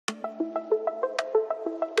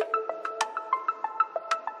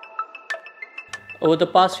Over the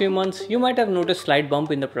past few months, you might have noticed a slight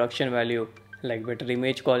bump in the production value, like better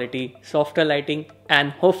image quality, softer lighting,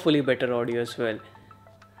 and hopefully better audio as well.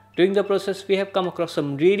 During the process, we have come across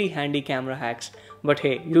some really handy camera hacks, but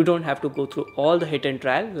hey, you don't have to go through all the hit and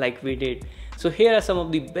trial like we did. So here are some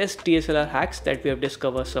of the best DSLR hacks that we have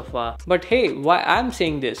discovered so far. But hey, why I'm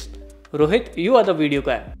saying this? Rohit, you are the video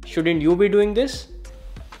guy. Shouldn't you be doing this?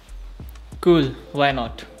 Cool, why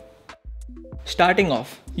not? Starting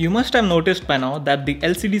off, you must have noticed by now that the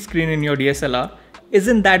LCD screen in your DSLR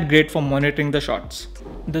isn't that great for monitoring the shots.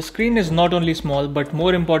 The screen is not only small, but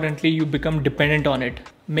more importantly, you become dependent on it,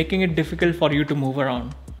 making it difficult for you to move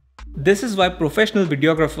around. This is why professional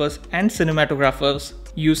videographers and cinematographers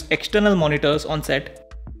use external monitors on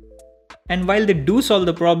set. And while they do solve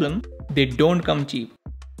the problem, they don't come cheap.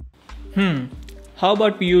 How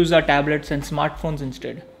about we use our tablets and smartphones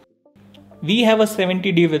instead? We have a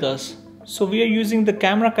 70D with us, so we are using the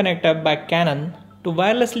Camera Connect app by Canon to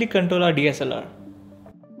wirelessly control our DSLR.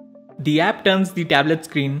 The app turns the tablet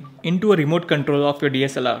screen into a remote control of your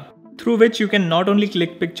DSLR, through which you can not only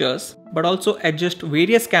click pictures, but also adjust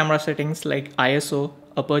various camera settings like ISO,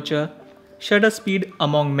 aperture, shutter speed,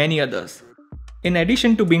 among many others. In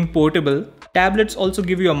addition to being portable, tablets also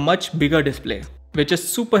give you a much bigger display, which is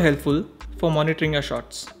super helpful for monitoring your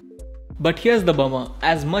shots. But here's the bummer,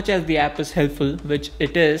 as much as the app is helpful, which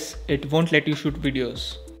it is, it won't let you shoot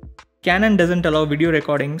videos. Canon doesn't allow video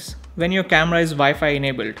recordings when your camera is Wi-Fi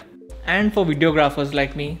enabled. And for videographers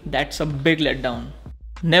like me, that's a big letdown.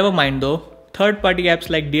 Never mind though, third-party apps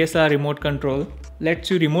like DSLR Remote Control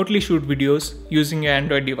lets you remotely shoot videos using your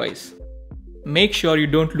Android device. Make sure you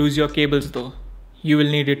don't lose your cables though, you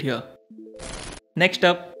will need it here. Next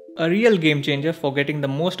up, a real game changer for getting the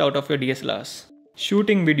most out of your DSLRs.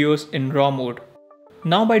 Shooting videos in RAW mode.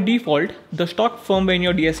 Now by default, the stock firmware in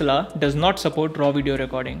your DSLR does not support RAW video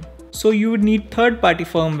recording. So you would need third-party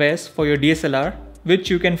firmwares for your DSLR, which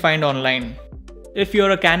you can find online. If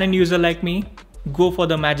you're a Canon user like me, go for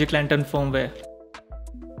the Magic Lantern firmware.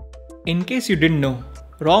 In case you didn't know,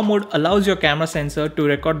 RAW mode allows your camera sensor to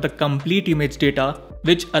record the complete image data,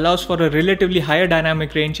 which allows for a relatively higher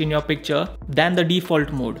dynamic range in your picture than the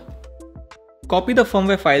default mode. Copy the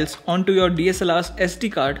firmware files onto your DSLR's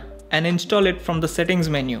SD card and install it from the settings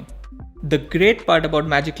menu. The great part about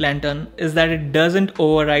Magic Lantern is that it doesn't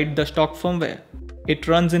override the stock firmware. It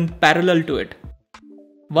runs in parallel to it.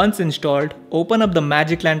 Once installed, open up the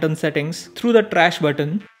Magic Lantern settings through the trash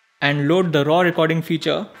button and load the RAW recording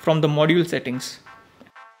feature from the module settings.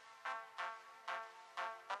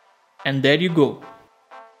 And there you go.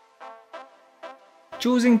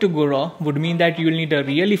 Choosing to go RAW would mean that you'll need a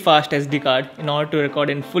really fast SD card in order to record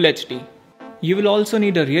in Full HD. You will also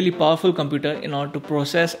need a really powerful computer in order to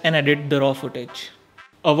process and edit the RAW footage.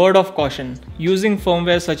 A word of caution, using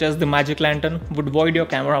firmware such as the Magic Lantern would void your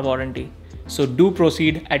camera warranty, so do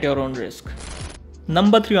proceed at your own risk.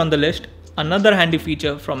 Number 3 on the list, another handy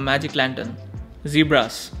feature from Magic Lantern,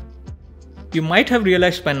 zebras. You might have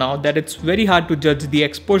realized by now that it's very hard to judge the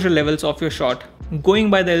exposure levels of your shot going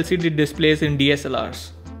by the LCD displays in DSLRs.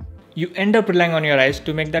 You end up relying on your eyes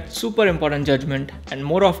to make that super important judgment, and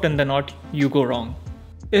more often than not, you go wrong.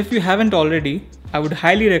 If you haven't already, I would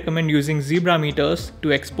highly recommend using zebra meters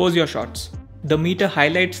to expose your shots. The meter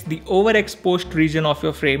highlights the overexposed region of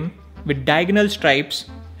your frame with diagonal stripes,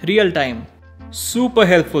 real time. Super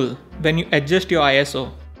helpful when you adjust your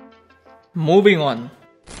ISO. Moving on.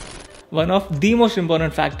 One of the most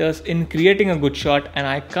important factors in creating a good shot, and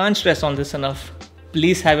I can't stress on this enough,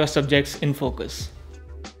 please have your subjects in focus.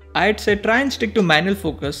 I'd say try and stick to manual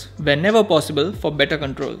focus whenever possible for better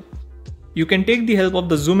control. You can take the help of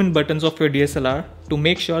the zoom in buttons of your DSLR to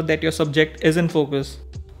make sure that your subject is in focus.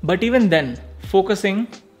 But even then,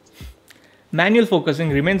 manual focusing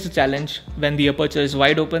remains a challenge when the aperture is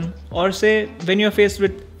wide open, or say when you're faced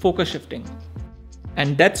with focus shifting.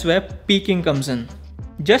 And that's where peaking comes in.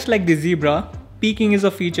 Just like the zebra, peaking is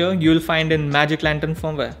a feature you'll find in Magic Lantern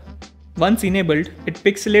firmware. Once enabled, it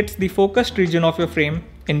pixelates the focused region of your frame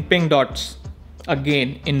in pink dots,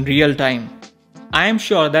 again in real time. I am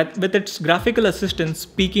sure that with its graphical assistance,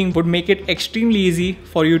 peaking would make it extremely easy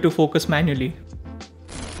for you to focus manually.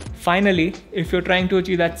 Finally, if you're trying to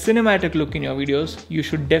achieve that cinematic look in your videos, you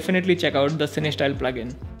should definitely check out the CineStyle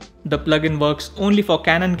plugin. The plugin works only for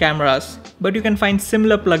Canon cameras, but you can find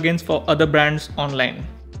similar plugins for other brands online.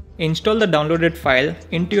 Install the downloaded file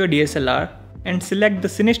into your DSLR and select the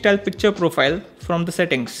CineStyle picture profile from the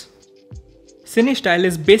settings. CineStyle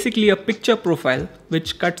is basically a picture profile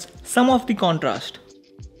which cuts some of the contrast,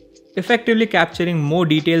 effectively capturing more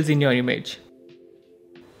details in your image,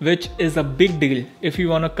 which is a big deal if you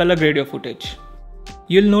want to color grade your footage.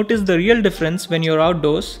 You'll notice the real difference when you're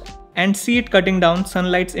outdoors and see it cutting down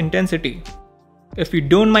sunlight's intensity. If you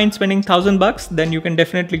don't mind spending $1000, then you can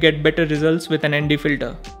definitely get better results with an ND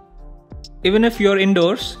filter. Even if you're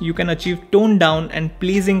indoors, you can achieve toned down and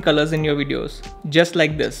pleasing colors in your videos, just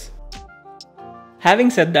like this. Having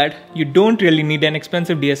said that, you don't really need an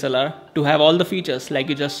expensive DSLR to have all the features like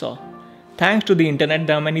you just saw. Thanks to the internet,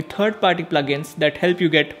 there are many third-party plugins that help you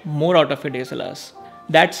get more out of your DSLRs.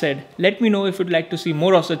 That said, let me know if you'd like to see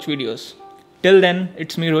more of such videos. Till then,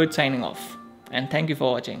 it's me Rohit signing off, and thank you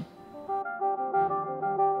for watching.